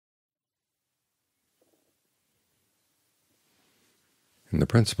And the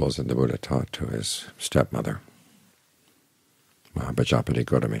principles that the Buddha taught to his stepmother, Mahapajapati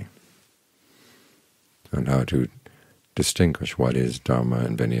Gautami, on how to distinguish what is Dhamma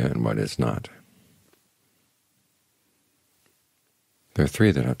and Vinaya and what is not. There are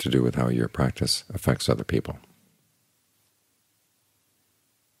three that have to do with how your practice affects other people.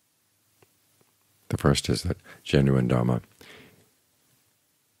 The first is that genuine Dhamma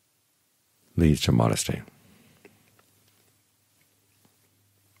leads to modesty.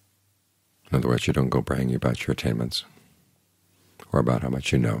 In other words, you don't go bragging about your attainments or about how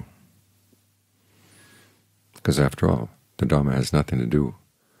much you know. Because after all, the Dhamma has nothing to do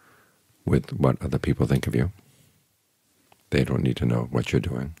with what other people think of you. They don't need to know what you're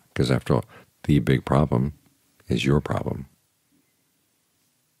doing, because after all, the big problem is your problem.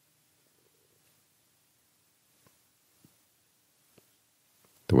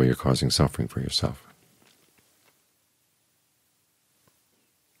 The way you're causing suffering for yourself.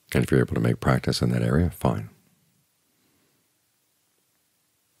 And if you're able to make practice in that area, fine.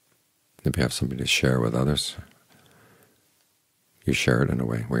 If you have something to share with others, you share it in a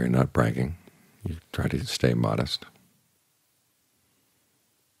way where you're not bragging. You try to stay modest.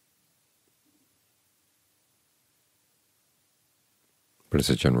 But it's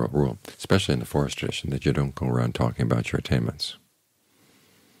a general rule, especially in the forest tradition, that you don't go around talking about your attainments.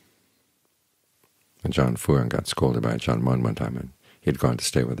 And Ajahn Fuang got scolded by Ajahn Mun one time, and he had gone to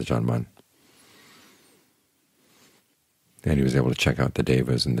stay with Ajahn Mun. And he was able to check out the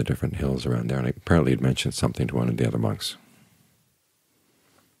devas and the different hills around there, and apparently he'd mentioned something to one of the other monks.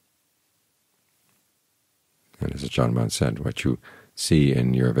 And as Ajahn Mun said, what you see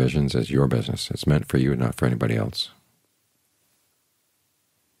in your visions is your business. It's meant for you, not for anybody else.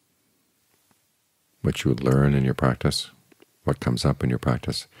 What you learn in your practice, what comes up in your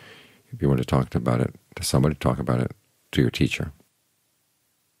practice, if you want to talk about it to somebody, talk about it to your teacher,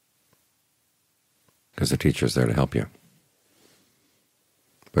 because the teacher is there to help you.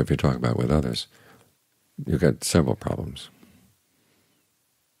 But if you talk about it with others, you've got several problems.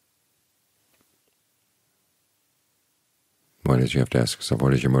 One is you have to ask yourself,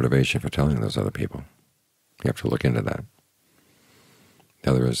 what is your motivation for telling those other people? You have to look into that.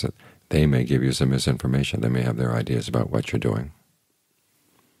 The other is that they may give you some misinformation. They may have their ideas about what you're doing,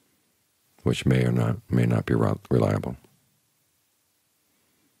 which may not be reliable.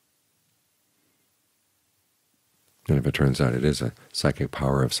 And if it turns out it is a psychic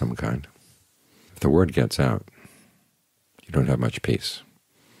power of some kind, if the word gets out, you don't have much peace.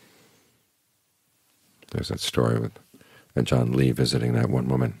 There's that story with Ajahn Lee visiting that one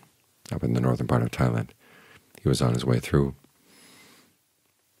woman up in the northern part of Thailand. He was on his way through,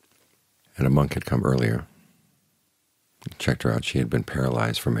 and a monk had come earlier. He checked her out. She had been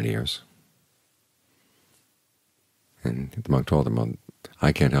paralyzed for many years. And the monk told him, well,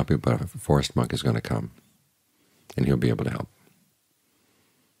 I can't help you, but a forest monk is going to come, and he'll be able to help.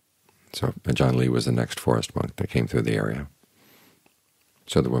 So Ajahn Lee was the next forest monk that came through the area.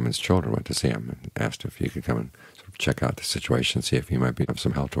 So the woman's children went to see him and asked if he could come and sort of check out the situation, see if he might be of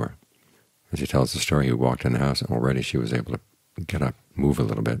some help to her. As he tells the story, he walked in the house, and already she was able to get up, move a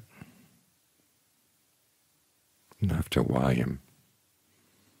little bit, enough to wow him.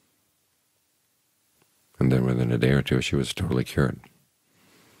 And then within a day or two, she was totally cured.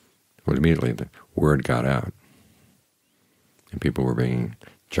 Well, immediately the word got out, and people were bringing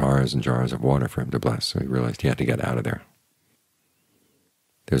jars and jars of water for him to bless, so he realized he had to get out of there.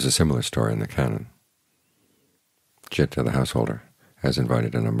 There's a similar story in the canon. Chitta, the householder, has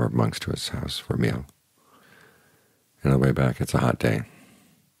invited a number of monks to his house for a meal. And on the way back, it's a hot day.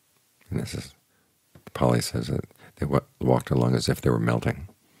 And this is, Pali says that they walked along as if they were melting.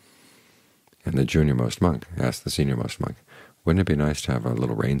 And the junior-most monk asked the senior-most monk, wouldn't it be nice to have a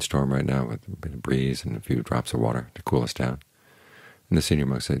little rainstorm right now with a bit of breeze and a few drops of water to cool us down? And the senior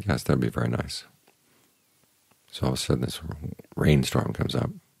monk said, yes, that would be very nice. So all of a sudden this rainstorm comes up,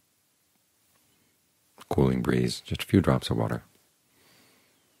 cooling breeze, just a few drops of water.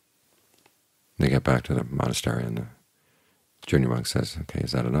 They get back to the monastery, and the junior monk says, okay,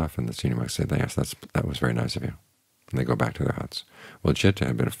 is that enough? And the senior monk said, yes, that was very nice of you. And they go back to their huts. Well, Chitta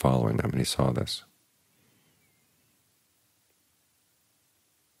had been following them, and he saw this.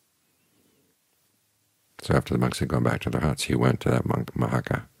 So after the monks had gone back to their huts, he went to that monk,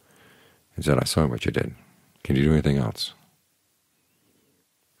 Mahaka, and said, I saw what you did. Can you do anything else?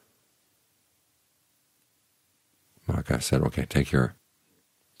 Mahaka said, okay, take your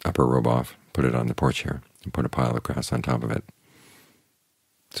upper robe off, put it on the porch here, and put a pile of grass on top of it.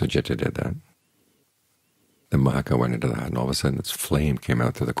 So Chitta did that. Then Mahaka went into the hut, and all of a sudden this flame came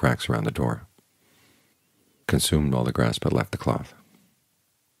out through the cracks around the door, consumed all the grass but left the cloth.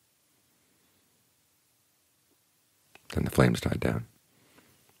 Then the flames died down.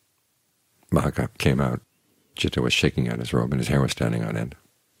 Mahaka came out. Citta was shaking out his robe, and his hair was standing on end.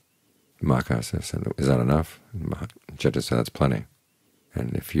 Mahaka said, "Is that enough?" Citta said, "That's plenty.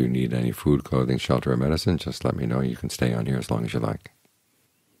 And if you need any food, clothing, shelter, or medicine, just let me know. You can stay on here as long as you like."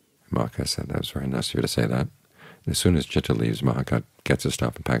 Mahaka said, "That was very nice of you to say that." And as soon as Citta leaves, Mahaka gets his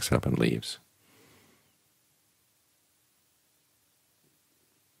stuff and packs it up and leaves,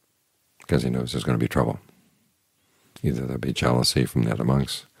 because he knows there's going to be trouble. Either there'll be jealousy from the other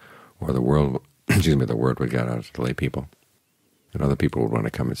monks, or the world, the word would get out to the lay people, and other people would want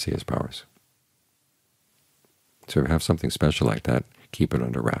to come and see his powers. So if you have something special like that, keep it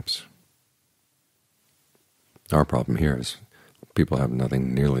under wraps. Our problem here is people have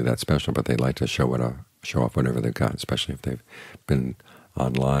nothing nearly that special, but they like to show off whatever they've got, especially if they've been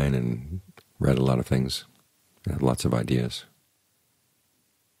online and read a lot of things and have lots of ideas.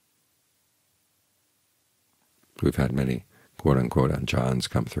 We've had many quote-unquote Ajahns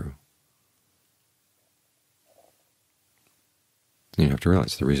come through. And you have to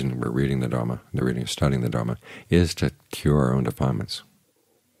realize the reason we're reading the Dhamma, the reading and studying the Dhamma, is to cure our own defilements.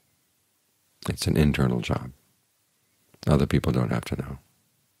 It's an internal job. Other people don't have to know.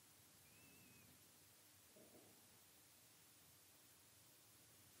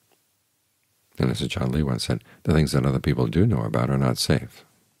 And as Ajahn Lee once said, the things that other people do know about are not safe.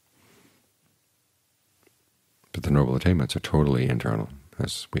 But the Noble Attainments are totally internal,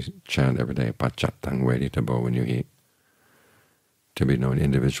 as we chant every day, Paccatthang Veditabo when you eat, to be known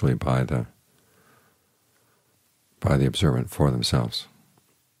individually by the observant for themselves.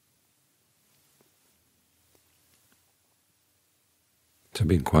 So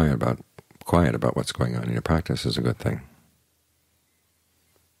being quiet about what's going on in your practice is a good thing.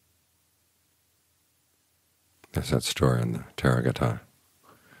 There's that story in the Theragatha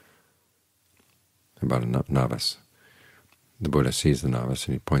about a novice. The Buddha sees the novice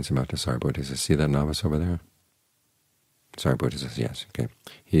and he points him out to Sariputta. He says, "See that novice over there?" Sariputta says, "Yes." Okay.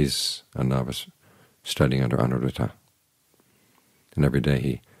 He's a novice studying under Anuruddha. And every day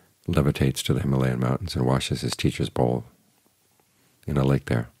he levitates to the Himalayan mountains and washes his teacher's bowl in a lake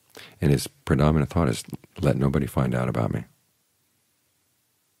there. And his predominant thought is, let nobody find out about me.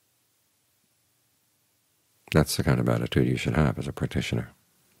 That's the kind of attitude you should have as a practitioner.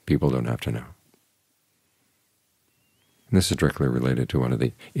 People don't have to know. And this is directly related to one of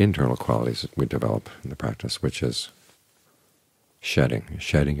the internal qualities that we develop in the practice, which is shedding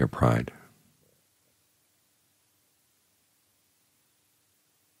your pride.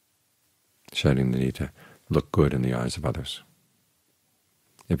 Shedding the need to look good in the eyes of others.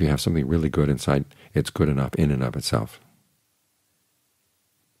 If you have something really good inside, it's good enough in and of itself.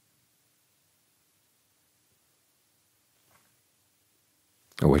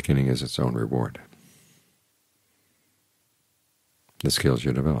 Awakening is its own reward. The skills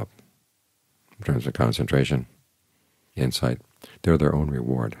you develop in terms of concentration, insight, they're their own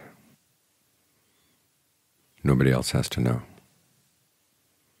reward. Nobody else has to know.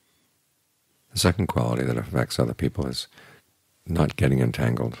 The second quality that affects other people is not getting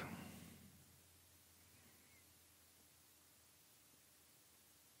entangled.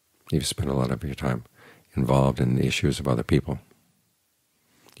 You've spent a lot of your time involved in the issues of other people.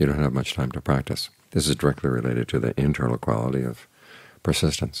 You don't have much time to practice. This is directly related to the internal quality of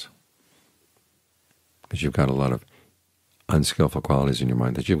persistence, because you've got a lot of unskillful qualities in your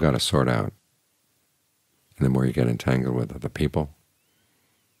mind that you've got to sort out. And the more you get entangled with other people,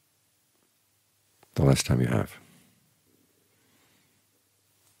 the less time you have.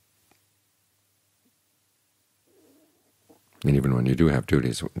 And even when you do have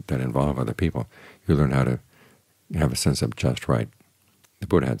duties that involve other people, you learn how to have a sense of just right. The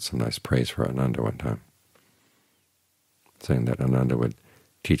Buddha had some nice praise for Ananda one time, saying that Ananda would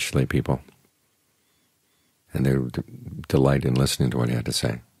teach lay people, and they would delight in listening to what he had to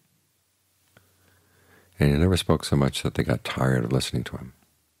say. And he never spoke so much that they got tired of listening to him.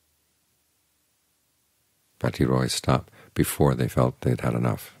 But he'd always stop before they felt they'd had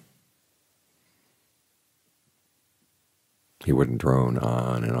enough. He wouldn't drone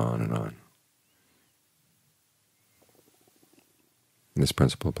on and on and on. And this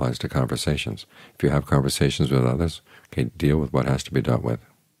principle applies to conversations. If you have conversations with others, okay, deal with what has to be dealt with,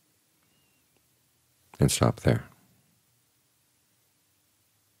 and stop there.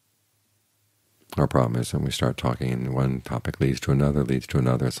 Our problem is when we start talking and one topic leads to another,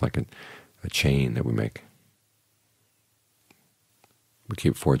 it's like a chain that we make. We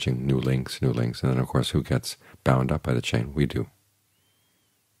keep forging new links, and then of course who gets bound up by the chain? We do.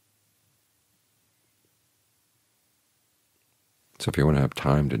 So if you want to have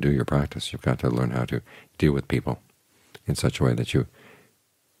time to do your practice, you've got to learn how to deal with people in such a way that you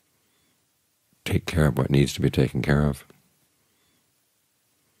take care of what needs to be taken care of,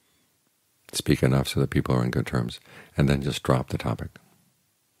 speak enough so that people are on good terms, and then just drop the topic,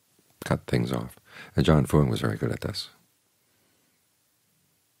 cut things off. And John Fuang was very good at this.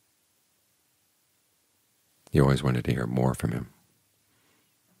 You always wanted to hear more from him.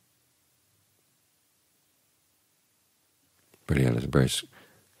 But he had a very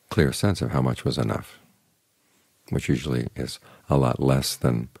clear sense of how much was enough, which usually is a lot less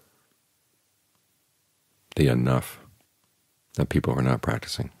than the enough that people are not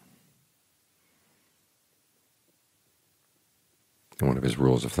practicing. And one of his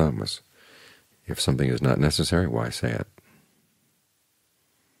rules of thumb was, if something is not necessary, why say it?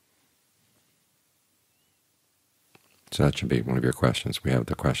 So that should be one of your questions. We have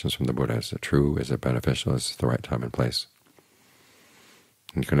the questions from the Buddha. Is it true? Is it beneficial? Is it the right time and place?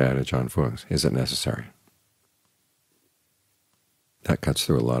 And you can add a John Fuang's, is it necessary? That cuts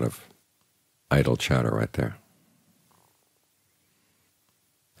through a lot of idle chatter right there.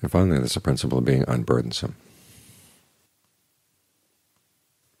 And finally, there's the principle of being unburdensome.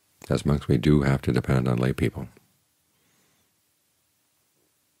 As monks, we do have to depend on lay people.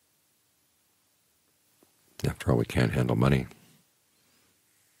 After all, we can't handle money.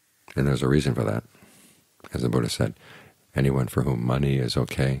 And there's a reason for that. As the Buddha said, anyone for whom money is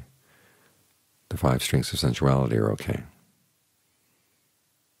okay, the 5 strings of sensuality are okay.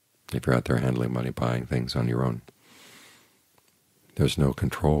 If you're out there handling money, buying things on your own, there's no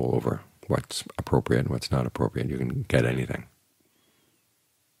control over what's appropriate and what's not appropriate. You can get anything.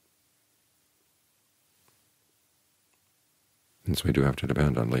 And so we do have to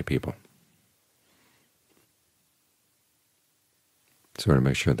depend on lay people. So to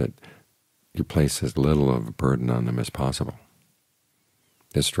make sure that you place as little of a burden on them as possible.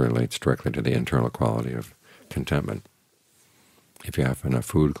 This relates directly to the internal quality of contentment. If you have enough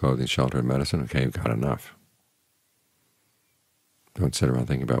food, clothing, shelter, and medicine, okay, you've got enough. Don't sit around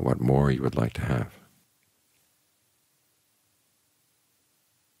thinking about what more you would like to have.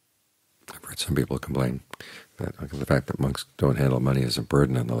 I've heard some people complain that the fact that monks don't handle money is a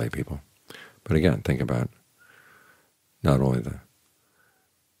burden on the lay people. But again, think about not only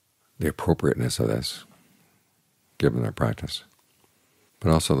the appropriateness of this, given their practice,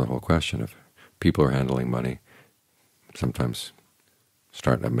 but also the whole question of people are handling money, sometimes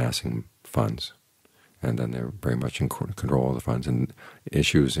start amassing funds, and then they're very much in control of the funds, and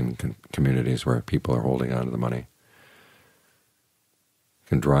issues in communities where people are holding on to the money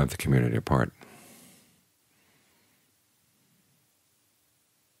can drive the community apart.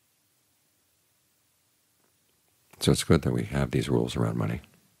 So it's good that we have these rules around money.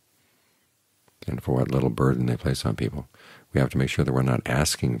 And for what little burden they place on people, we have to make sure that we're not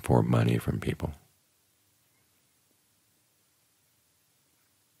asking for money from people.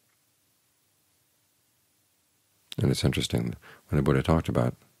 And it's interesting, when the Buddha talked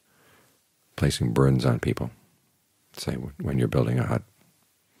about placing burdens on people, say when you're building a hut,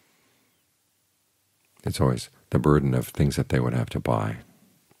 it's always the burden of things that they would have to buy,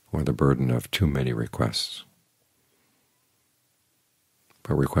 or the burden of too many requests.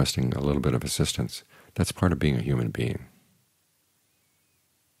 But requesting a little bit of assistance, that's part of being a human being.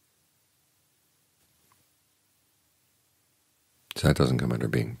 So that doesn't come under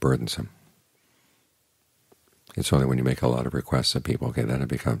being burdensome. It's only when you make a lot of requests of people, okay, then it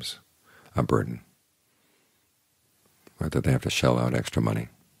becomes a burden. Or that they have to shell out extra money.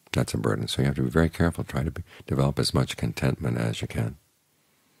 That's a burden. So you have to be very careful, try to develop as much contentment as you can.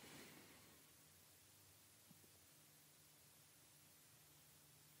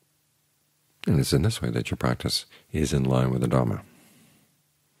 And it's in this way that your practice is in line with the Dhamma.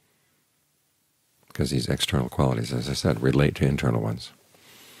 Because these external qualities, as I said, relate to internal ones.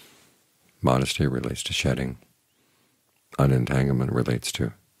 Modesty relates to shedding. Unentanglement relates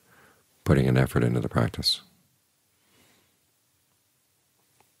to putting an effort into the practice.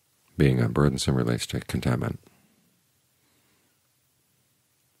 Being unburdensome relates to contentment.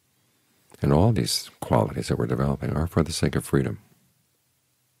 And all these qualities that we're developing are for the sake of freedom.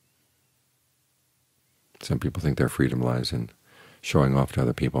 Some people think their freedom lies in showing off to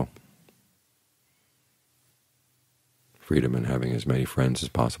other people, freedom in having as many friends as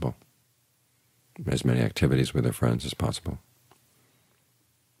possible, as many activities with their friends as possible,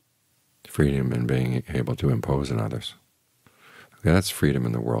 freedom in being able to impose on others. Okay, that's freedom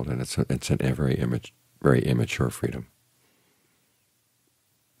in the world, and it's a very immature freedom.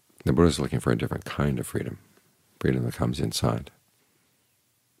 The Buddha is looking for a different kind of freedom, freedom that comes inside.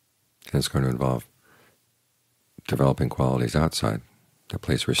 And it's going to involve developing qualities outside that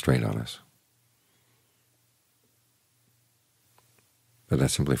place restraint on us. But that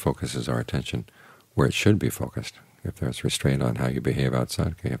simply focuses our attention where it should be focused. If there's restraint on how you behave outside,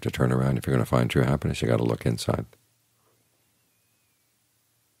 okay, you have to turn around. If you're going to find true happiness, you've got to look inside.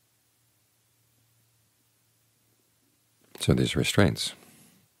 So these restraints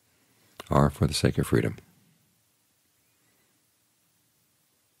are for the sake of freedom.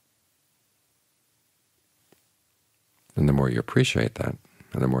 And the more you appreciate that,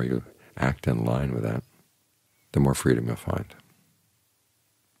 and the more you act in line with that, the more freedom you'll find.